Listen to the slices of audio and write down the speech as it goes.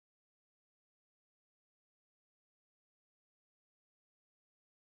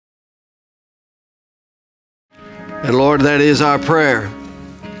And Lord, that is our prayer,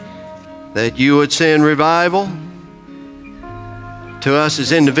 that you would send revival to us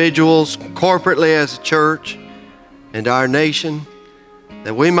as individuals, corporately as a church, and our nation,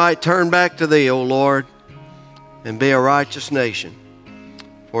 that we might turn back to thee, O Lord, and be a righteous nation.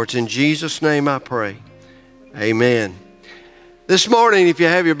 For it's in Jesus' name I pray. Amen. This morning, if you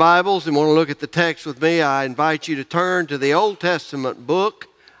have your Bibles and want to look at the text with me, I invite you to turn to the Old Testament book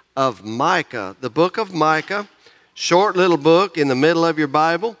of Micah. The book of Micah, short little book in the middle of your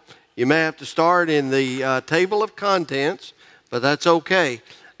Bible. You may have to start in the table of contents, but that's okay.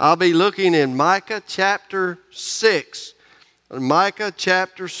 I'll be looking in Micah chapter 6. Micah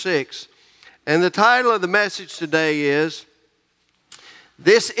chapter 6. And the title of the message today is,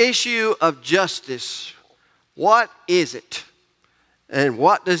 This Issue of Justice. What is it? And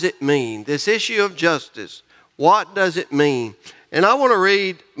what does it mean? This issue of justice. What does it mean? And I want to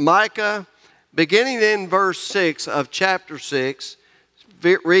read Micah beginning in verse 6 of chapter 6.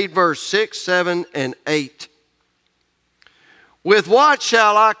 Read verse 6, 7, and 8. With what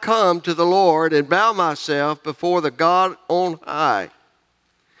shall I come to the Lord and bow myself before the God on high?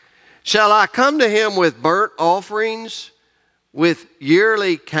 Shall I come to him with burnt offerings, with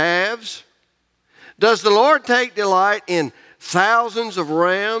yearly calves? Does the Lord take delight in thousands of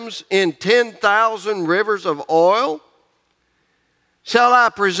rams, in 10,000 rivers of oil? Shall I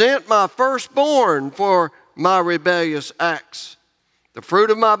present my firstborn for my rebellious acts, the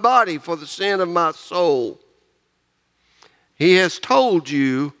fruit of my body for the sin of my soul? He has told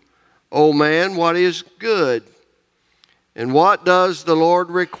you, O man, what is good, and what does the Lord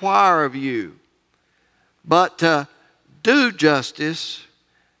require of you, but to do justice,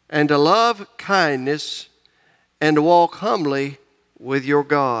 and to love kindness, and to walk humbly with your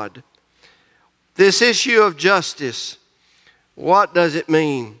God. This issue of justice, what does it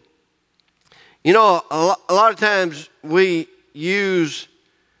mean? You know, a lot of times we use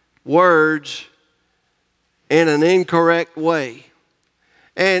words in an incorrect way.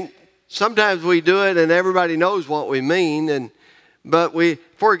 And sometimes we do it and everybody knows what we mean. But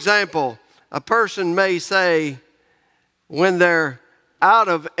for example, a person may say, when they're out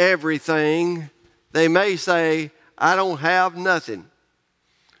of everything, they may say, I don't have nothing.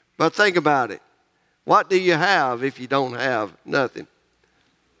 But think about it. What do you have if you don't have nothing?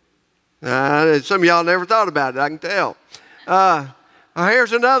 Some of y'all never thought about it, I can tell.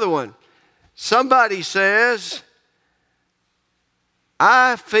 Here's another one. Somebody says,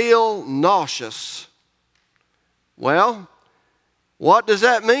 I feel nauseous. Well, what does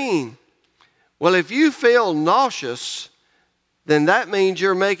that mean? Well, if you feel nauseous, then that means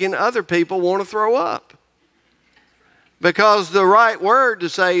you're making other people want to throw up. Because the right word to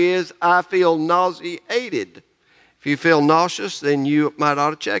say is, I feel nauseated. If you feel nauseous, then you might ought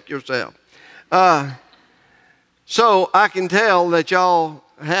to check yourself. So I can tell that y'all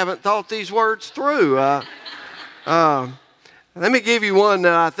haven't thought these words through. Let me give you one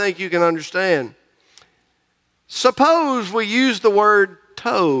that I think you can understand. Suppose we use the word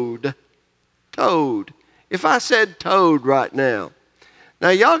toad. Toad. If I said toad right now,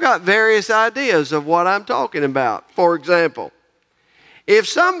 y'all got various ideas of what I'm talking about. For example, if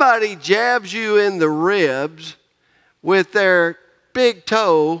somebody jabs you in the ribs with their big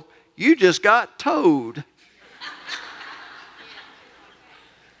toe, you just got toed.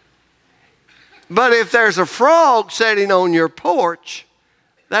 But if there's a frog sitting on your porch,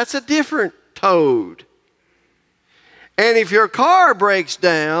 that's a different toad. And if your car breaks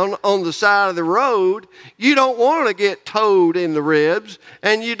down on the side of the road, you don't want to get towed in the ribs,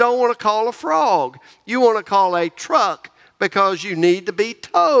 and you don't want to call a frog. You want to call a truck because you need to be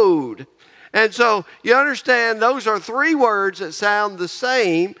towed. And so you understand those are three words that sound the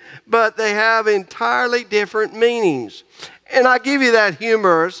same, but they have entirely different meanings. And I give you that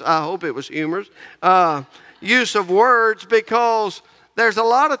humorous, I hope it was humorous, use of words because there's a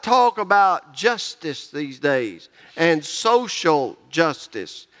lot of talk about justice these days and social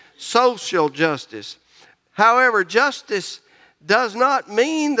justice. Social justice. However, justice does not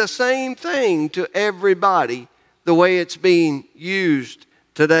mean the same thing to everybody the way it's being used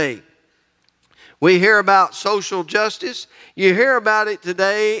today. We hear about social justice. You hear about it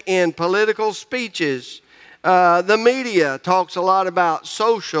today in political speeches. The media talks a lot about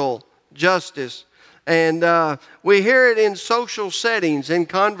social justice. And we hear it in social settings, in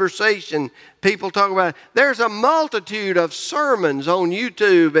conversation. People talk about it. There's a multitude of sermons on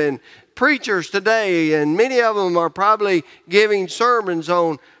YouTube and preachers today, and many of them are probably giving sermons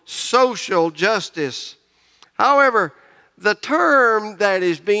on social justice. However, the term that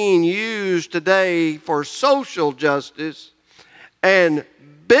is being used today for social justice and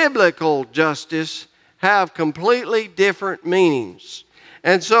biblical justice have completely different meanings.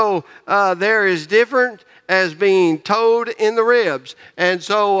 And so there is different as being toed in the ribs. And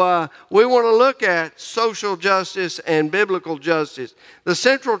so we want to look at social justice and biblical justice. The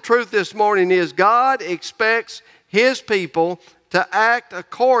central truth this morning is God expects His people to act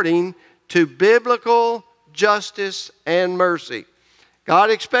according to biblical justice and mercy. God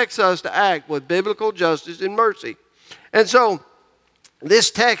expects us to act with biblical justice and mercy. And so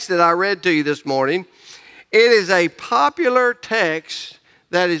this text that I read to you this morning, it is a popular text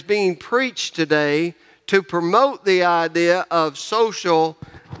that is being preached today to promote the idea of social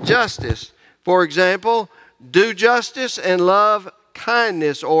justice. For example, do justice and love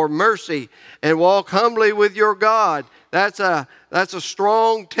kindness or mercy and walk humbly with your God. That's a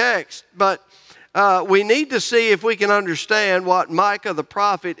strong text, but we need to see if we can understand what Micah the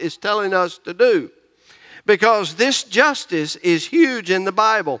prophet is telling us to do. Because this justice is huge in the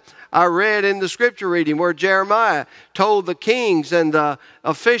Bible. I read in the scripture reading where Jeremiah told the kings and the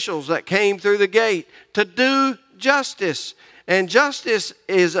officials that came through the gate to do justice. And justice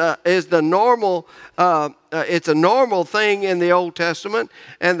is the normal. It's a normal thing in the Old Testament,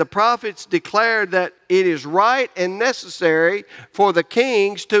 and the prophets declared that it is right and necessary for the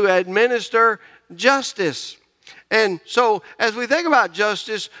kings to administer justice. And so, as we think about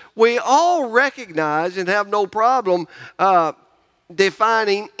justice, we all recognize and have no problem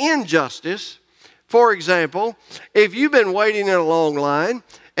defining injustice. For example, if you've been waiting in a long line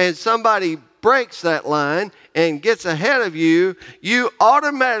and somebody breaks that line and gets ahead of you, you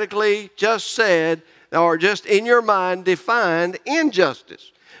automatically just said, or just in your mind defined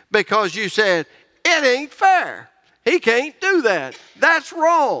injustice, because you said, it ain't fair. He can't do that. That's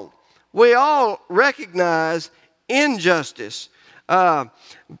wrong. We all recognize injustice.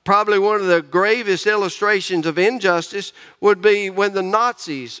 Probably one of the gravest illustrations of injustice would be when the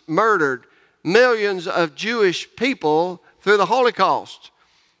Nazis murdered millions of Jewish people through the Holocaust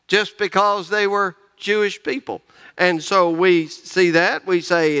just because they were Jewish people. And so we see that. We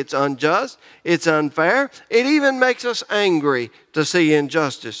say it's unjust, it's unfair. It even makes us angry to see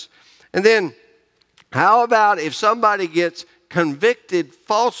injustice. And then how about if somebody gets convicted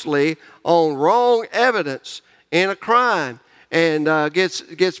falsely on wrong evidence in a crime and gets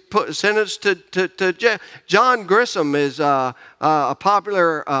sentenced to jail? John Grisham is a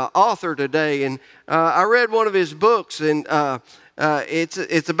popular author today, and I read one of his books, and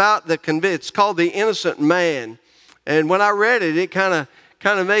it's about it's called The Innocent Man. And when I read it, it kind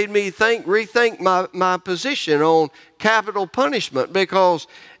of made me rethink my position on capital punishment, because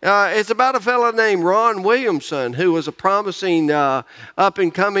it's about a fellow named Ron Williamson, who was a promising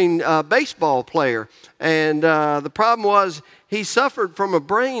up-and-coming baseball player. And the problem was he suffered from a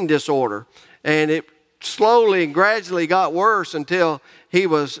brain disorder, and it slowly and gradually got worse until he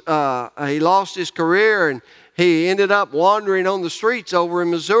lost his career, and he ended up wandering on the streets over in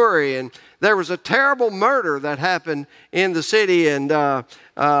Missouri. And there was a terrible murder that happened in the city, and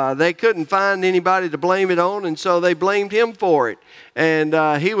they couldn't find anybody to blame it on, and so they blamed him for it.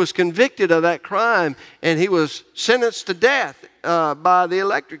 And he was convicted of that crime, and he was sentenced to death by the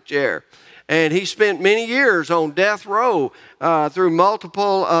electric chair. And he spent many years on death row through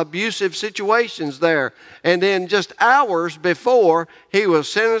multiple abusive situations there. And then just hours before he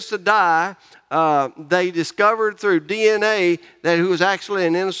was sentenced to die, they discovered through DNA that he was actually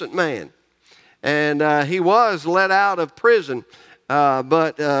an innocent man. And he was let out of prison,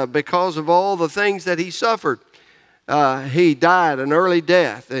 but because of all the things that he suffered, he died an early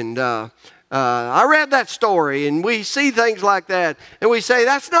death. And I read that story, and we see things like that, and we say,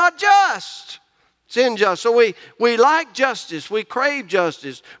 that's not just. It's unjust. So we like justice, we crave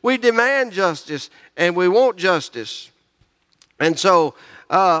justice, we demand justice, and we want justice. And so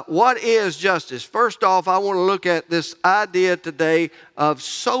what is justice? First off, I want to look at this idea today of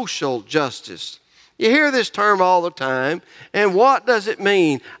social justice. You hear this term all the time, and what does it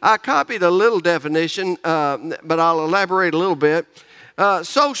mean? I copied a little definition, but I'll elaborate a little bit.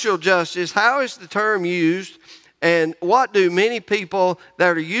 Social justice, how is the term used, and what do many people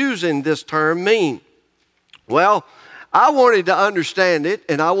that are using this term mean? Well, I wanted to understand it,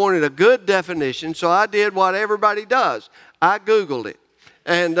 and I wanted a good definition, so I did what everybody does. I Googled it.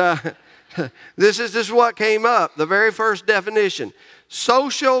 And this is what came up, the very first definition.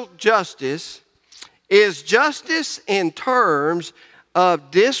 Social justice is justice in terms of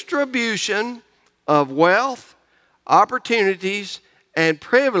distribution of wealth, opportunities, and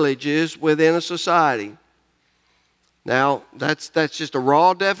privileges within a society. Now, that's just a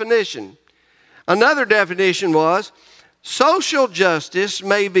raw definition. Another definition was, social justice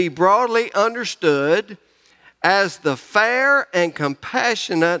may be broadly understood as the fair and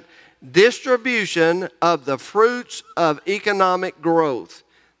compassionate distribution of the fruits of economic growth.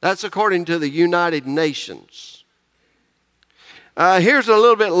 That's according to the United Nations. Here's a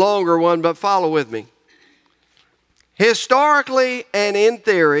little bit longer one, but follow with me. Historically and in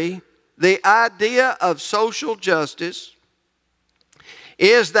theory, the idea of social justice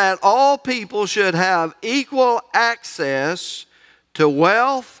is that all people should have equal access to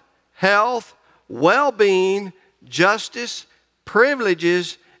wealth, health, well-being, justice,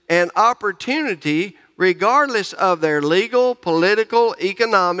 privileges, and opportunity regardless of their legal, political,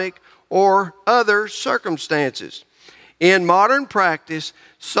 economic, or other circumstances. In modern practice,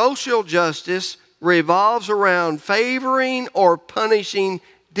 social justice revolves around favoring or punishing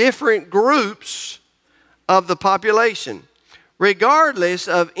different groups of the population, regardless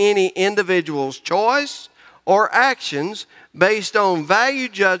of any individual's choice or actions based on value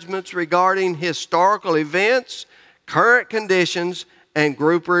judgments regarding historical events, current conditions, and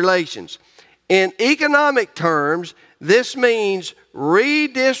group relations. In economic terms, this means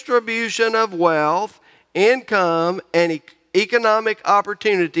redistribution of wealth, income, and economic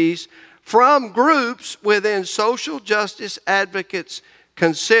opportunities from groups within social justice advocates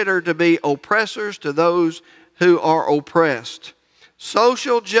considered to be oppressors to those who are oppressed.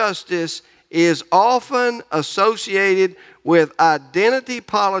 Social justice is often associated with identity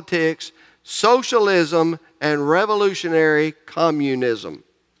politics, socialism, and revolutionary communism.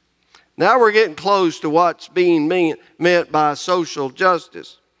 Now we're getting close to what's being meant by social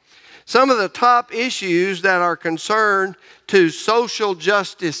justice. Some of the top issues that are concerned to social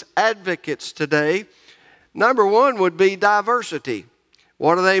justice advocates today, number one would be diversity.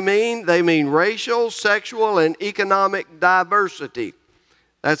 What do they mean? They mean racial, sexual, and economic diversity.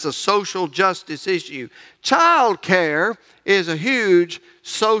 That's a social justice issue. Child care is a huge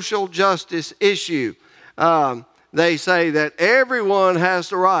social justice issue. They say that everyone has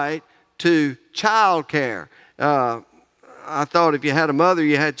the right to child care. I thought if you had a mother,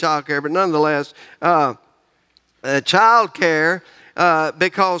 you had child care, but nonetheless, child care,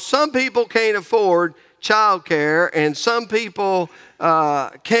 because some people can't afford child care and some people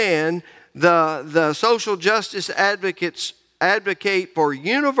can, the social justice advocates advocate for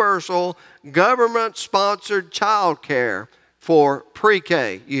universal government-sponsored child care for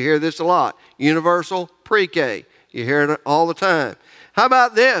pre-K. You hear this a lot. Universal pre-K. You hear it all the time. How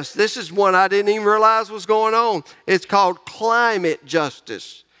about this? This is one I didn't even realize was going on. It's called climate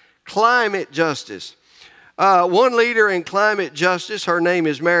justice. Climate justice. One leader in climate justice, her name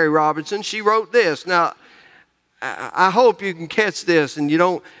is Mary Robinson, she wrote this. Now, I hope you can catch this and you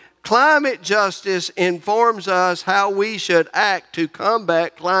don't. Climate justice informs us how we should act to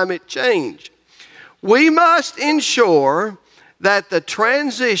combat climate change. We must ensure that the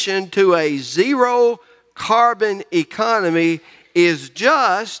transition to a zero carbon economy is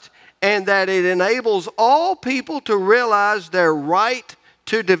just and that it enables all people to realize their right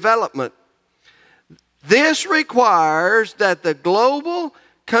to development. This requires that the global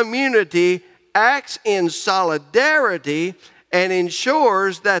community acts in solidarity and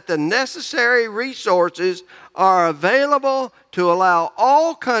ensures that the necessary resources are available to allow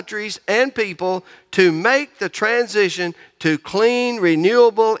all countries and people to make the transition to clean,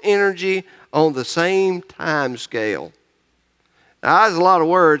 renewable energy on the same time scale. Now, that's a lot of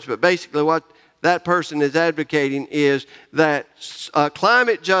words, but basically what that person is advocating is that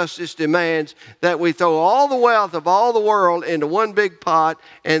climate justice demands that we throw all the wealth of all the world into one big pot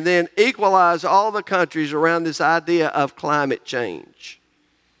and then equalize all the countries around this idea of climate change.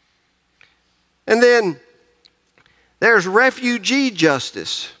 And then there's refugee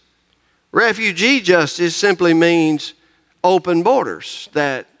justice. Refugee justice simply means open borders,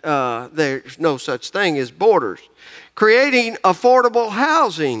 that there's no such thing as borders. Creating affordable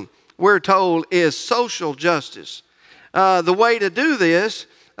housing, we're told, is social justice. The way to do this,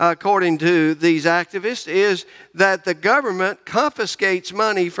 according to these activists, is that the government confiscates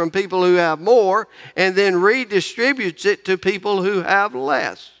money from people who have more and then redistributes it to people who have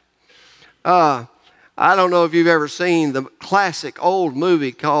less. I don't know if you've ever seen the classic old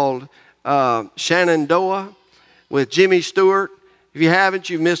movie called Shenandoah with Jimmy Stewart. If you haven't,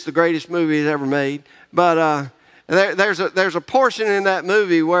 you've missed the greatest movie he's ever made. But there's a portion in that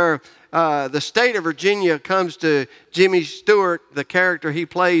movie where the state of Virginia comes to Jimmy Stewart, the character he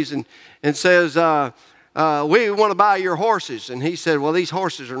plays, and says, we want to buy your horses. And he said, well, these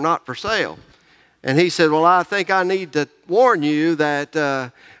horses are not for sale. And he said, well, I think I need to warn you that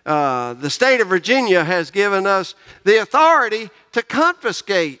the state of Virginia has given us the authority to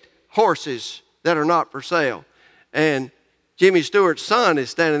confiscate horses that are not for sale. And Jimmy Stewart's son is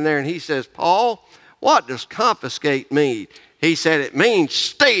standing there and he says, Paul, what does confiscate mean? He said it means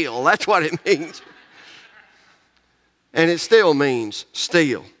steal. That's what it means. And it still means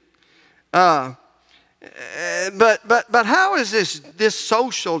steal. But how is this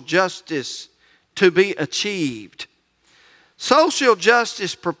social justice to be achieved? Social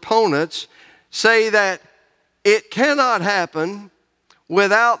justice proponents say that it cannot happen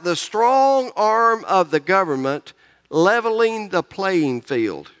without the strong arm of the government leveling the playing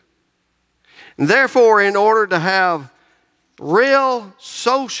field. And therefore, in order to have real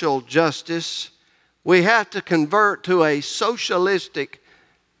social justice, we have to convert to a socialistic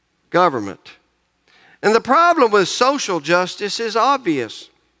government. And the problem with social justice is obvious.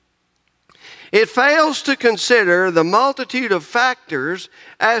 It fails to consider the multitude of factors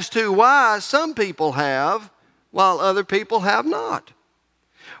as to why some people have while other people have not.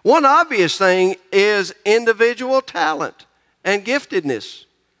 One obvious thing is individual talent and giftedness.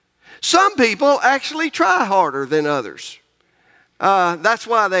 Some people actually try harder than others. That's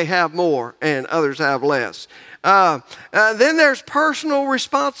why they have more and others have less. Then there's personal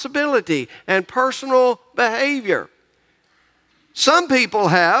responsibility and personal behavior. Some people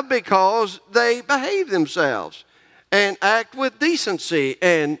have because they behave themselves and act with decency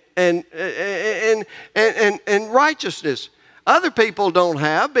and righteousness. Other people don't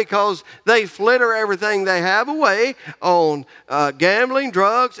have because they flitter everything they have away on gambling,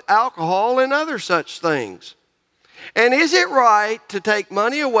 drugs, alcohol, and other such things. And is it right to take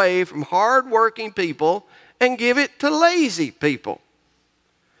money away from hard-working people and give it to lazy people?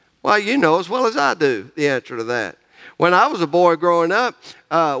 Well, you know as well as I do the answer to that. When I was a boy growing up,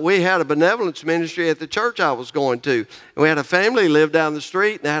 we had a benevolence ministry at the church I was going to. And we had a family live down the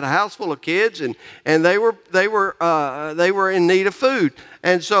street, and they had a house full of kids, and they were in need of food.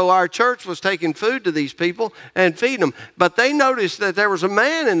 And so our church was taking food to these people and feeding them. But they noticed that there was a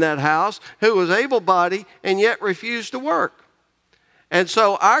man in that house who was able-bodied and yet refused to work. And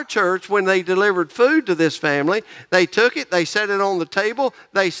so our church, when they delivered food to this family, they took it, they set it on the table,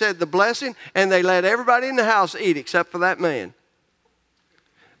 they said the blessing, and they let everybody in the house eat except for that man.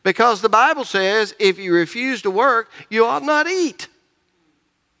 Because the Bible says if you refuse to work, you ought not eat.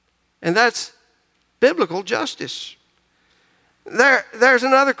 And that's biblical justice. There's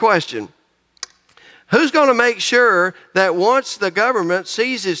another question. Who's going to make sure that once the government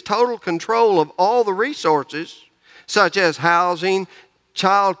seizes total control of all the resources, such as housing,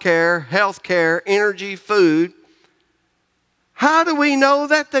 child care, health care, energy, food, how do we know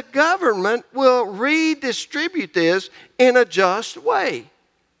that the government will redistribute this in a just way?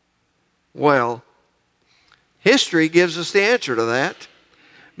 Well, history gives us the answer to that.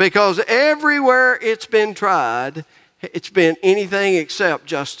 Because everywhere it's been tried, it's been anything except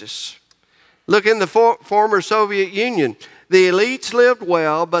justice. Look in the former Soviet Union. The elites lived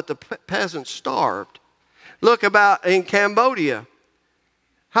well, but the peasants starved. Look about in Cambodia.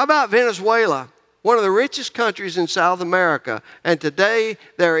 How about Venezuela? One of the richest countries in South America. And today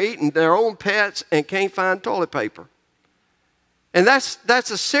they're eating their own pets and can't find toilet paper. And that's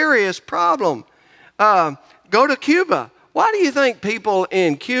a serious problem. Go to Cuba. Why do you think people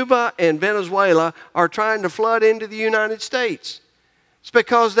in Cuba and Venezuela are trying to flood into the United States? It's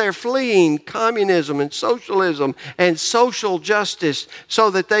because they're fleeing communism and socialism and social justice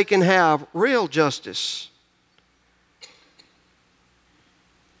so that they can have real justice.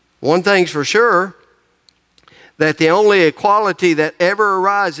 One thing's for sure, that the only equality that ever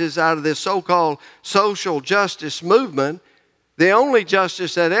arises out of this so-called social justice movement, the only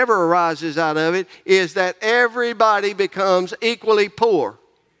justice that ever arises out of it is that everybody becomes equally poor.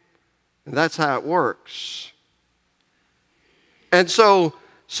 And that's how it works. And so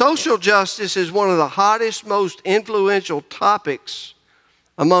social justice is one of the hottest, most influential topics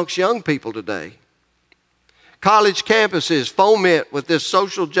amongst young people today. College campuses foment with this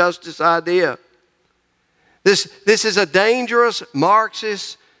social justice idea. This is a dangerous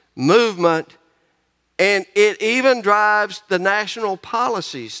Marxist movement, and it even drives the national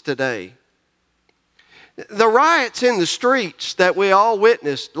policies today. The riots in the streets that we all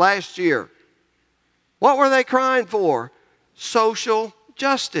witnessed last year, what were they crying for? Social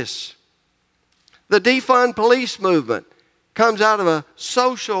justice. The defund police movement comes out of a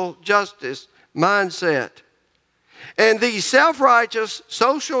social justice mindset. And these self-righteous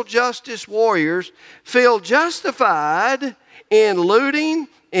social justice warriors feel justified in looting,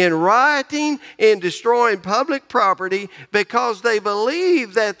 in rioting, in destroying public property because they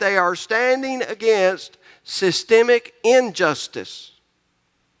believe that they are standing against systemic injustice.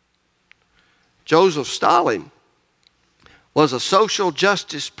 Joseph Stalin was a social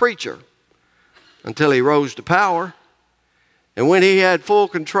justice preacher until he rose to power. And when he had full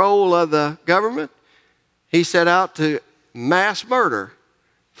control of the government, he set out to mass murder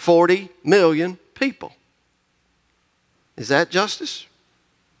 40 million people. Is that justice?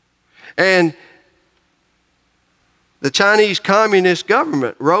 And the Chinese Communist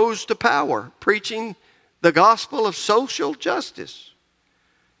government rose to power preaching the gospel of social justice.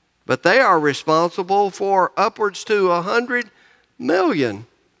 But they are responsible for upwards to 100 million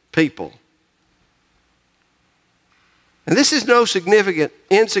people. And this is no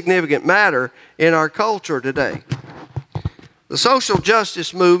insignificant matter in our culture today. The social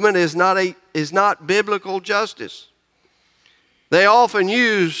justice movement is not biblical justice. They often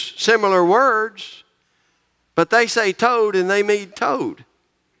use similar words, but they say toad and they mean toad.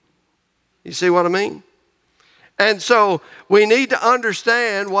 You see what I mean? And so we need to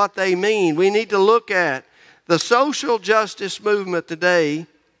understand what they mean. We need to look at the social justice movement today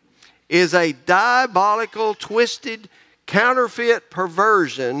is a diabolical, twisted, counterfeit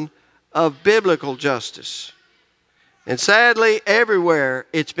perversion of biblical justice. And sadly, everywhere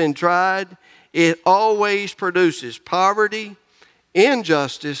it's been tried, it always produces poverty,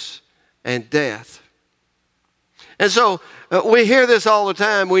 injustice, and death. And so we hear this all the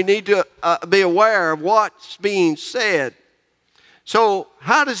time. We need to be aware of what's being said. So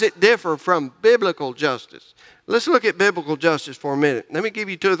how does it differ from biblical justice? Let's look at biblical justice for a minute. Let me give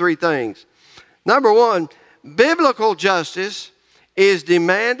you 2 or 3 things. Number one, biblical justice is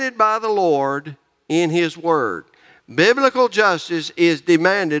demanded by the Lord in His Word. Biblical justice is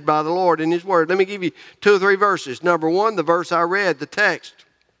demanded by the Lord in His Word. Let me give you 2 or 3 verses. Number one, the verse I read, the text.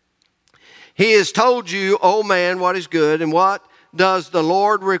 He has told you, O man, what is good, and what does the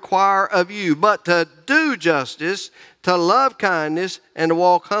Lord require of you, but to do justice, to love kindness, and to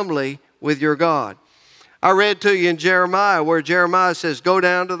walk humbly with your God. I read to you in Jeremiah where Jeremiah says, go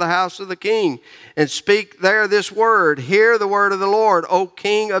down to the house of the king and speak there this word. Hear the word of the Lord, O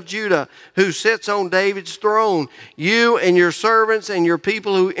King of Judah, who sits on David's throne, you and your servants and your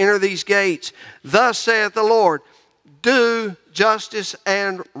people who enter these gates. Thus saith the Lord, do justice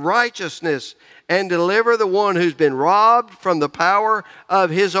and righteousness, and deliver the one who's been robbed from the power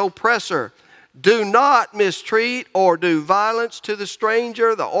of his oppressor. Do not mistreat or do violence to the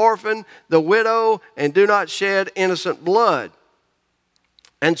stranger, the orphan, the widow, and do not shed innocent blood.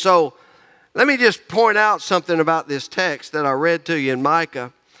 And so, let me just point out something about this text that I read to you in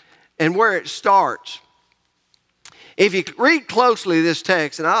Micah and where it starts. If you read closely this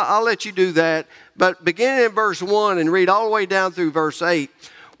text, and I'll let you do that, but beginning in verse 1 and read all the way down through verse 8,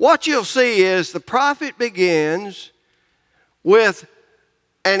 what you'll see is the prophet begins with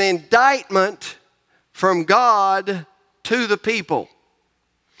an indictment from God to the people.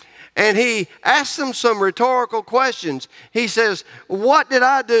 And he asks them some rhetorical questions. He says, what did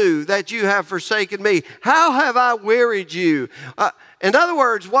I do that you have forsaken me? How have I wearied you? In other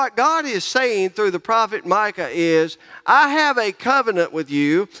words, what God is saying through the prophet Micah is, I have a covenant with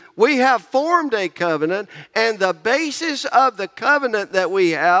you. We have formed a covenant, and the basis of the covenant that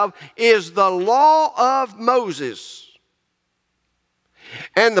we have is the law of Moses.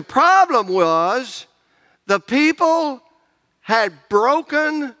 And the problem was, the people had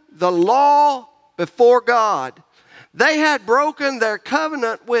broken the law before God. They had broken their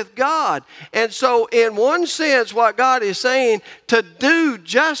covenant with God. And so in one sense, what God is saying, to do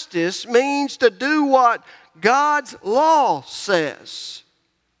justice means to do what God's law says.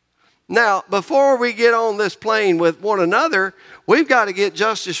 Now, before we get on this plane with one another, we've got to get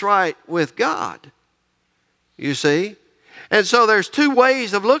justice right with God. You see? And so there's 2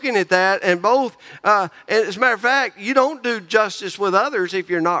 ways of looking at that, and both, and as a matter of fact, you don't do justice with others if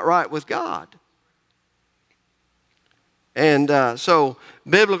you're not right with God. And so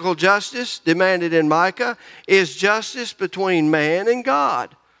biblical justice demanded in Micah is justice between man and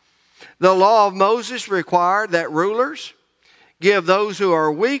God. The law of Moses required that rulers give those who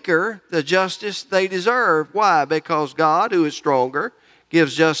are weaker the justice they deserve. Why? Because God, who is stronger,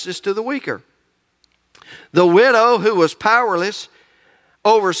 gives justice to the weaker. The widow who was powerless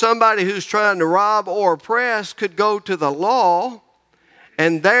over somebody who's trying to rob or oppress could go to the law,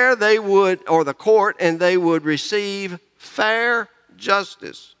 and there they would, or the court, and they would receive fair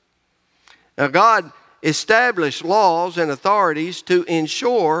justice. Now, God established laws and authorities to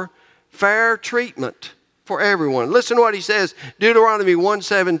ensure fair treatment for everyone. Listen to what he says, Deuteronomy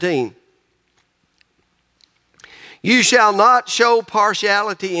 1:17. You shall not show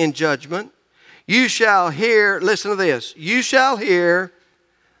partiality in judgment. You shall hear, listen to this, you shall hear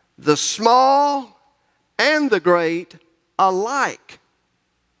the small and the great alike.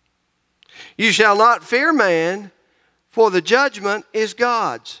 You shall not fear man, for the judgment is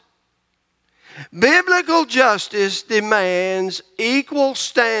God's. Biblical justice demands equal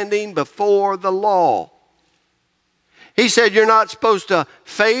standing before the law. He said you're not supposed to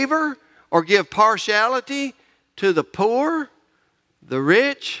favor or give partiality to the poor, the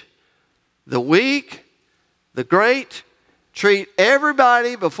rich, the weak, the great. Treat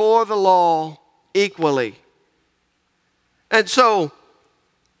everybody before the law equally. And so,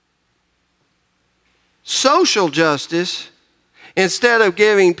 social justice, instead of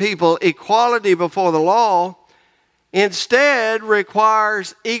giving people equality before the law, instead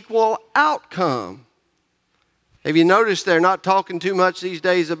requires equal outcome. Have you noticed they're not talking too much these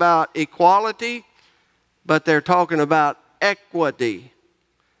days about equality, but they're talking about equity?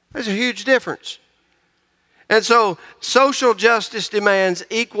 There's a huge difference. And so social justice demands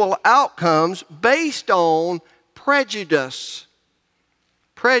equal outcomes based on prejudice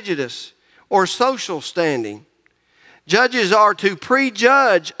or social standing. Judges are to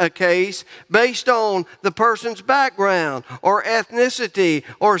prejudge a case based on the person's background or ethnicity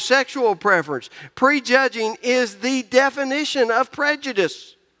or sexual preference. Prejudging is the definition of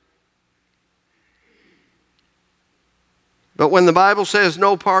prejudice. But when the Bible says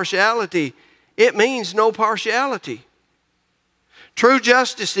no partiality, it means no partiality. True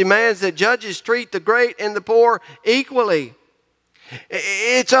justice demands that judges treat the great and the poor equally.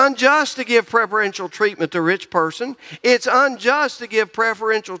 It's unjust to give preferential treatment to a rich person. It's unjust to give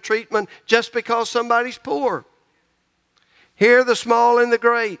preferential treatment just because somebody's poor. Here, the small and the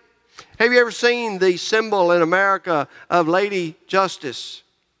great. Have you ever seen the symbol in America of Lady Justice?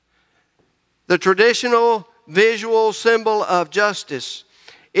 The traditional visual symbol of justice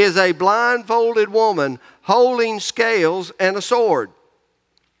is a blindfolded woman holding scales and a sword.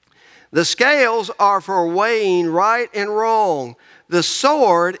 The scales are for weighing right and wrong. The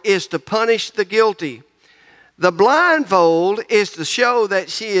sword is to punish the guilty. The blindfold is to show that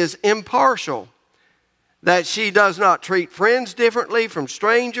she is impartial, that she does not treat friends differently from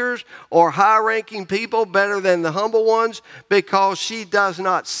strangers or high-ranking people better than the humble ones because she does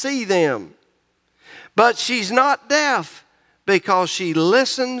not see them. But she's not deaf because she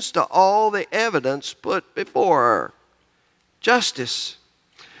listens to all the evidence put before her. Justice.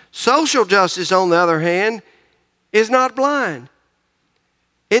 Social justice, on the other hand, is not blind.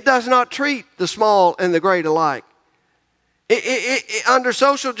 It does not treat the small and the great alike. Under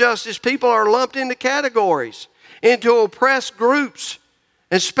social justice, people are lumped into categories, into oppressed groups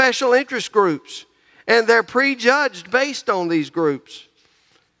and special interest groups, and they're prejudged based on these groups.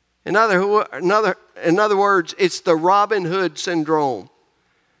 In other words, it's the Robin Hood syndrome.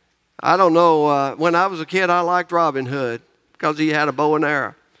 I don't know, when I was a kid, I liked Robin Hood because he had a bow and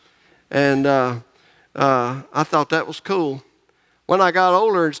arrow. And I thought that was cool. When I got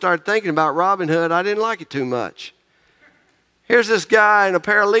older and started thinking about Robin Hood, I didn't like it too much. Here's this guy in a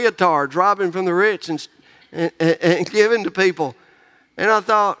pair of leotards robbing from the rich and giving to people. And I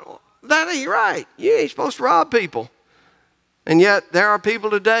thought, that ain't right. You ain't supposed to rob people. And yet there are people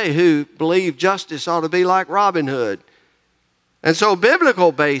today who believe justice ought to be like Robin Hood. And so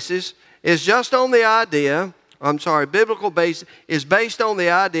biblical basis is just on the idea, biblical basis is based on the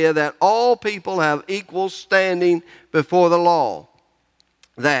idea that all people have equal standing before the law.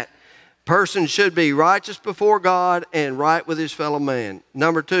 That person should be righteous before God and right with his fellow man.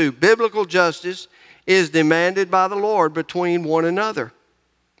 Number two, biblical justice is demanded by the Lord between one another.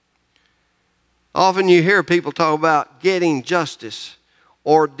 Often you hear people talk about getting justice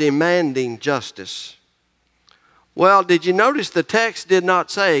or demanding justice. Well, did you notice the text did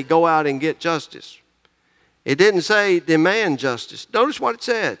not say go out and get justice? It didn't say demand justice. Notice what it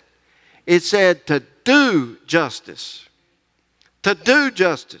said. It said to do justice. To do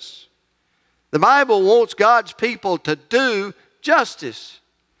justice. The Bible wants God's people to do justice,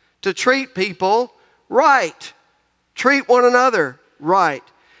 to treat people right, treat one another right.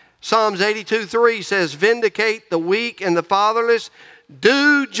 Psalms 82:3 says, vindicate the weak and the fatherless,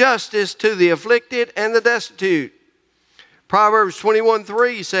 do justice to the afflicted and the destitute. Proverbs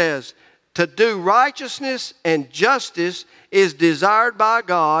 21:3 says, to do righteousness and justice is desired by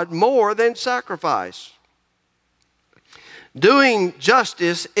God more than sacrifice. Doing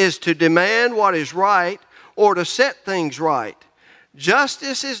justice is to demand what is right or to set things right.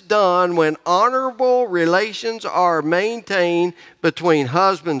 Justice is done when honorable relations are maintained between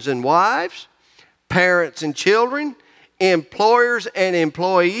husbands and wives, parents and children, employers and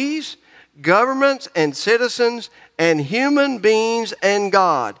employees, governments and citizens, and human beings and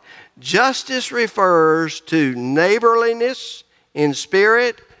God. Justice refers to neighborliness in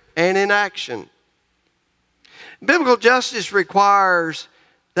spirit and in action. Biblical justice requires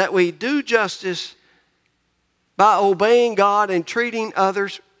that we do justice by obeying God and treating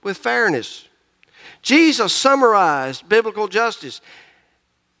others with fairness. Jesus summarized biblical justice.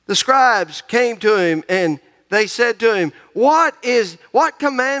 The scribes came to him and they said to him, what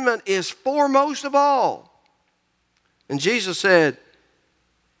commandment is foremost of all? And Jesus said,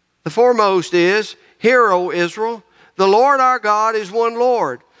 the foremost is, Hear, O Israel, the Lord our God is one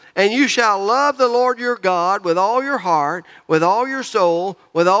Lord. And you shall love the Lord your God with all your heart, with all your soul,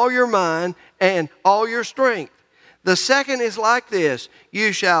 with all your mind, and all your strength. The second is like this,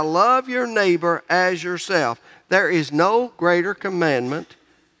 you shall love your neighbor as yourself. There is no greater commandment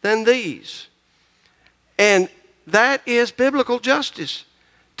than these. And that is biblical justice,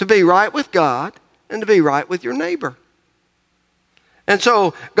 to be right with God and to be right with your neighbor. And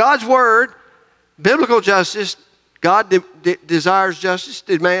so God's Word, biblical justice, God desires justice,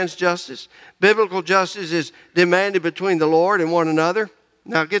 demands justice. Biblical justice is demanded between the Lord and one another.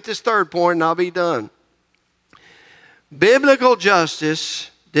 Now get this third point and I'll be done. Biblical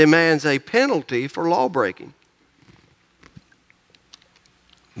justice demands a penalty for lawbreaking.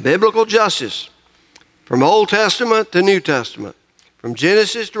 Biblical justice, from Old Testament to New Testament, from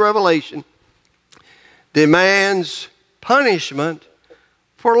Genesis to Revelation, demands punishment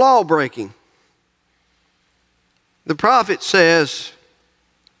for lawbreaking. The prophet says,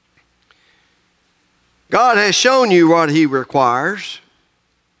 God has shown you what He requires.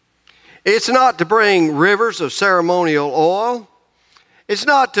 It's not to bring rivers of ceremonial oil. It's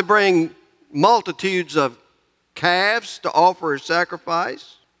not to bring multitudes of calves to offer as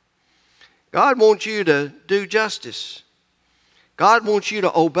sacrifice. God wants you to do justice. God wants you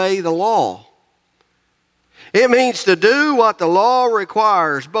to obey the law. It means to do what the law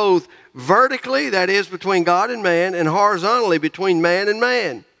requires, both vertically, that is between God and man, and horizontally between man and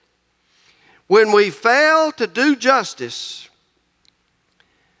man. When we fail to do justice,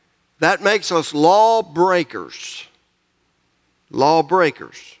 that makes us lawbreakers.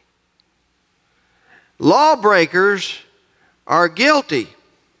 Lawbreakers. Lawbreakers are guilty.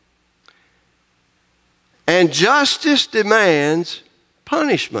 And justice demands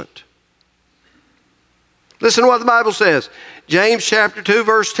punishment. Listen to what the Bible says. James chapter 2,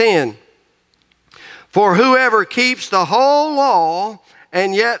 verse 10. For whoever keeps the whole law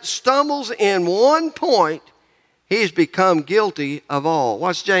and yet stumbles in one point, he's become guilty of all.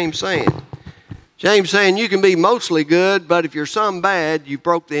 What's James saying? James saying you can be mostly good, but if you're some bad, you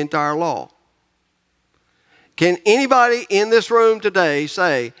broke the entire law. Can anybody in this room today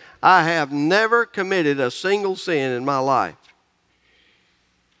say, I have never committed a single sin in my life?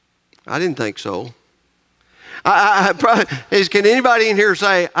 I didn't think so. Can anybody in here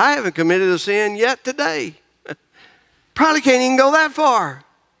say, I haven't committed a sin yet today? Probably can't even go that far.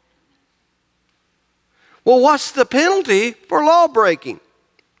 Well, what's the penalty for law breaking?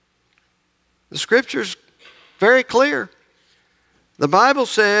 The Scripture's very clear. The Bible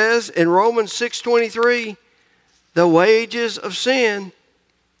says in Romans 6:23, the wages of sin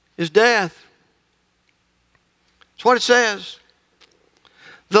is death. That's what it says.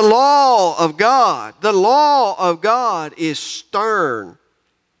 The law of God is stern.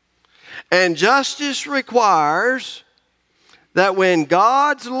 And justice requires that when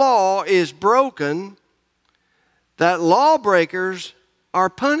God's law is broken, that lawbreakers are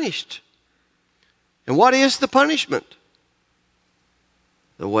punished. And what is the punishment?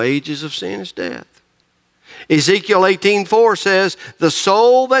 The wages of sin is death. Ezekiel 18:4 says, the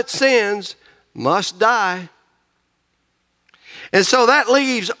soul that sins must die. And so that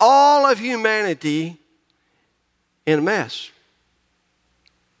leaves all of humanity in a mess.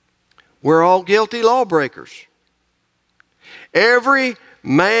 We're all guilty lawbreakers. Every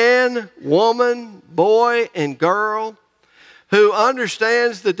man, woman, boy, and girl who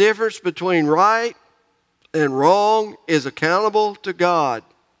understands the difference between right and wrong is accountable to God.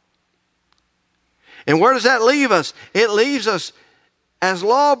 And where does that leave us? It leaves us as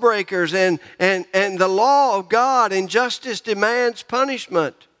lawbreakers, and the law of God and justice demands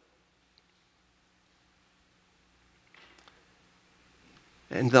punishment.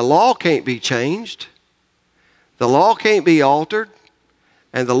 And the law can't be changed. The law can't be altered.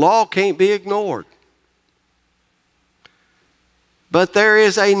 And the law can't be ignored. But there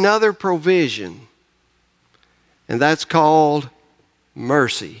is another provision, and that's called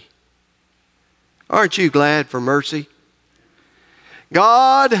mercy. Aren't you glad for mercy?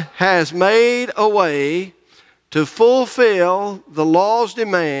 God has made a way to fulfill the law's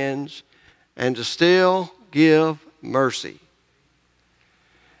demands and to still give mercy.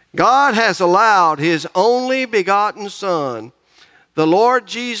 God has allowed His only begotten Son, the Lord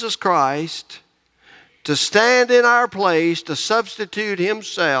Jesus Christ, to stand in our place, to substitute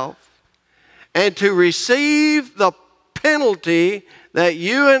Himself, and to receive the penalty that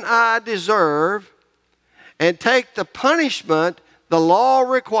you and I deserve, and take the punishment the law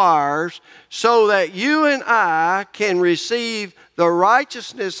requires so that you and I can receive the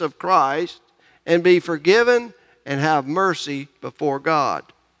righteousness of Christ and be forgiven and have mercy before God.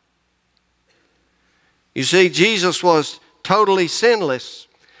 You see, Jesus was totally sinless.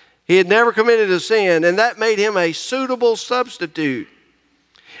 He had never committed a sin, and that made him a suitable substitute.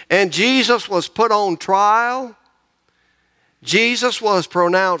 And Jesus was put on trial. Jesus was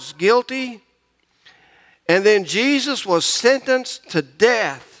pronounced guilty. And then Jesus was sentenced to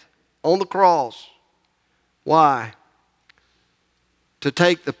death on the cross. Why? To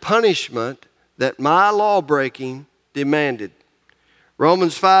take the punishment that my lawbreaking demanded.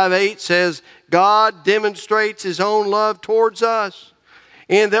 Romans 5:8 says, God demonstrates his own love towards us,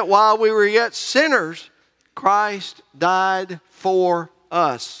 in that while we were yet sinners, Christ died for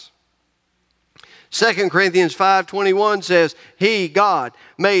us. 2 Corinthians 5:21 says, He, God,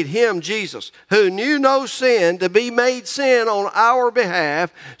 made him, Jesus, who knew no sin, to be made sin on our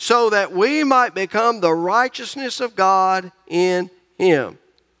behalf, so that we might become the righteousness of God in him.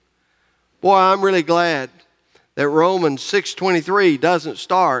 Boy, I'm really glad that Romans 6:23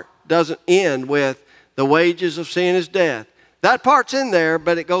 doesn't end with the wages of sin is death. That part's in there,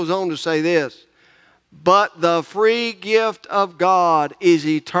 but it goes on to say this. But the free gift of God is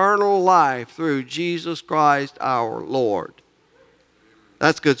eternal life through Jesus Christ our Lord.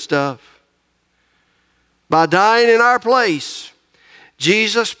 That's good stuff. By dying in our place,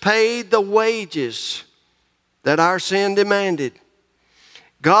 Jesus paid the wages that our sin demanded.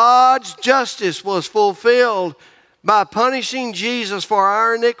 God's justice was fulfilled by punishing Jesus for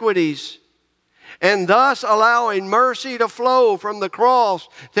our iniquities, and thus allowing mercy to flow from the cross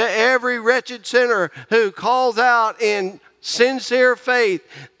to every wretched sinner who calls out in sincere faith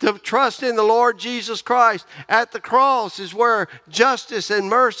to trust in the Lord Jesus Christ. At the cross is where justice and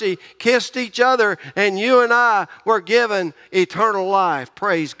mercy kissed each other, and you and I were given eternal life.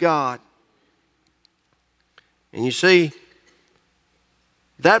 Praise God. And you see,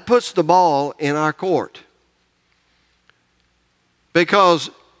 that puts the ball in our court,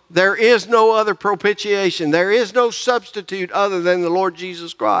 because there is no other propitiation. There is no substitute other than the Lord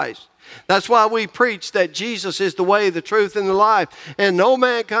Jesus Christ. That's why we preach that Jesus is the way, the truth, and the life, and no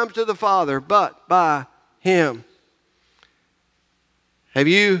man comes to the Father but by him. Have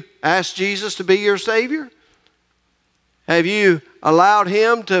you asked Jesus to be your Savior? Have you allowed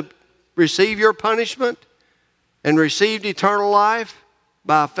him to receive your punishment and received eternal life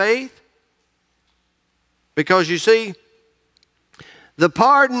by faith? Because you see, the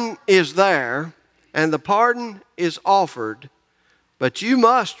pardon is there, and the pardon is offered, but you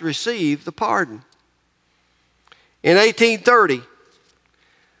must receive the pardon. In 1830,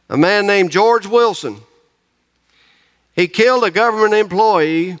 a man named George Wilson, he killed a government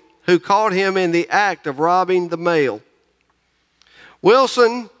employee who caught him in the act of robbing the mail.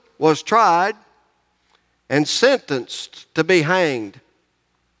 Wilson was tried and sentenced to be hanged.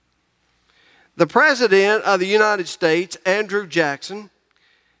 The President of the United States, Andrew Jackson,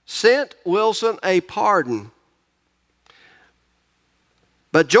 sent Wilson a pardon.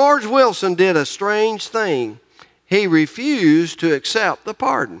 But George Wilson did a strange thing. He refused to accept the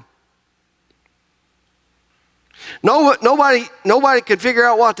pardon. Nobody could figure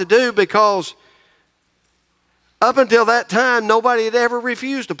out what to do, because up until that time, nobody had ever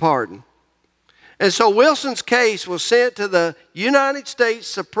refused a pardon. And so Wilson's case was sent to the United States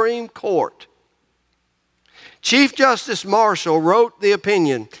Supreme Court. Chief Justice Marshall wrote the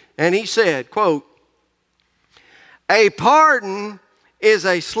opinion, and he said, quote, "A pardon is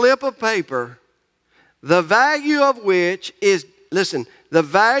a slip of paper, the value of which is, listen, the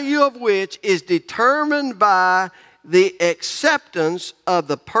value of which is determined by the acceptance of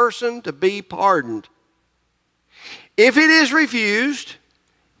the person to be pardoned. If it is refused,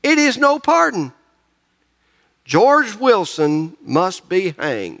 it is no pardon. George Wilson must be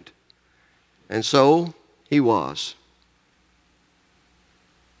hanged." And so he was.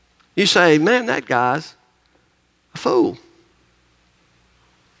 You say, man, that guy's a fool.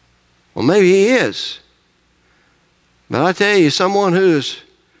 Well, maybe he is. But I tell you, someone who is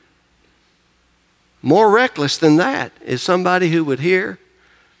more reckless than that is somebody who would hear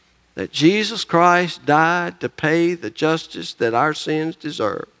that Jesus Christ died to pay the justice that our sins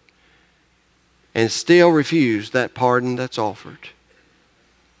deserve, and still refuse that pardon that's offered.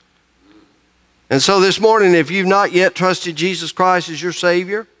 And so this morning, if you've not yet trusted Jesus Christ as your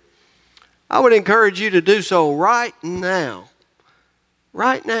Savior, I would encourage you to do so right now.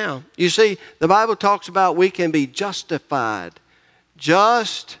 Right now. You see, the Bible talks about we can be justified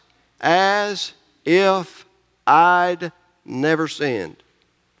just as if I'd never sinned.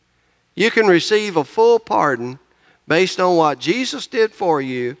 You can receive a full pardon based on what Jesus did for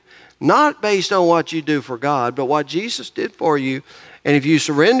you, not based on what you do for God, but what Jesus did for you. And if you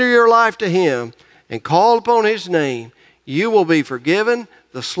surrender your life to Him and call upon His name, you will be forgiven,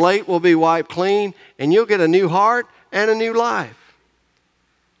 the slate will be wiped clean, and you'll get a new heart and a new life.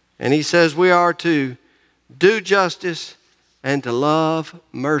 And He says we are to do justice and to love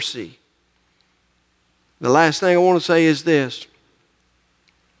mercy. The last thing I want to say is this.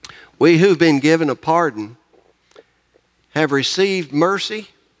 We who've been given a pardon have received mercy.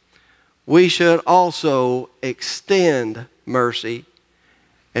 We should also extend mercy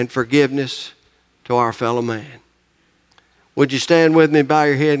and forgiveness to our fellow man. Would you stand with me, bow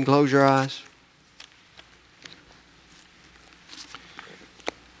your head and close your eyes?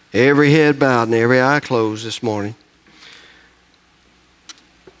 Every head bowed and every eye closed this morning.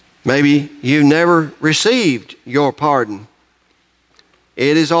 Maybe you've never received your pardon.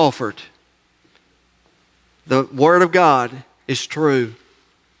 It is offered. The Word of God is true.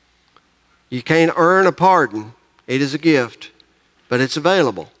 You can't earn a pardon. It is a gift, but it's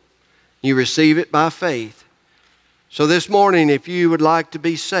available. You receive it by faith. So this morning, if you would like to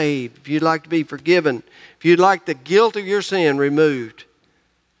be saved, if you'd like to be forgiven, if you'd like the guilt of your sin removed,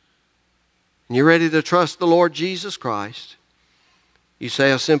 and you're ready to trust the Lord Jesus Christ, you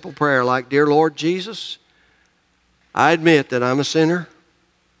say a simple prayer like, Dear Lord Jesus, I admit that I'm a sinner.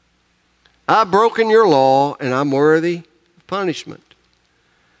 I've broken your law and I'm worthy of punishment.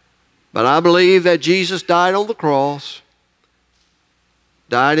 But I believe that Jesus died on the cross,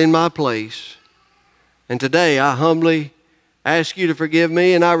 died in my place. And today I humbly ask you to forgive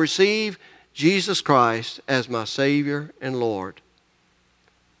me, and I receive Jesus Christ as my Savior and Lord.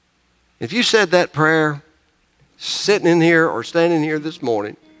 If you said that prayer sitting in here or standing here this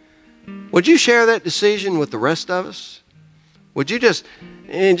morning, would you share that decision with the rest of us? Would you just,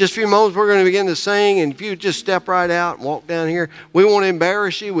 in just a few moments, we're going to begin to sing, and if you just step right out and walk down here. We won't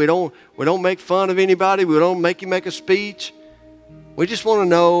embarrass you. We don't make fun of anybody. We don't make you make a speech. We just want to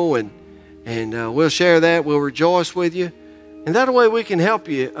know, and we'll share that. We'll rejoice with you. And that way we can help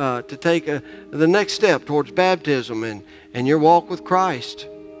you to take the next step towards baptism and your walk with Christ.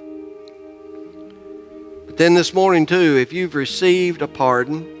 But then this morning too, if you've received a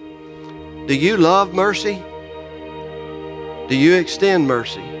pardon, do you love mercy? Do you extend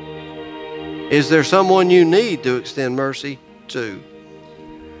mercy? Is there someone you need to extend mercy to?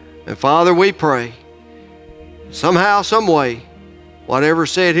 And Father, we pray, somehow, some way, whatever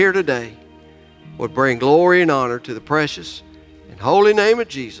said here today would bring glory and honor to the precious and holy name of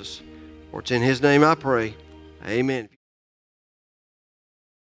Jesus. For it's in His name I pray. Amen.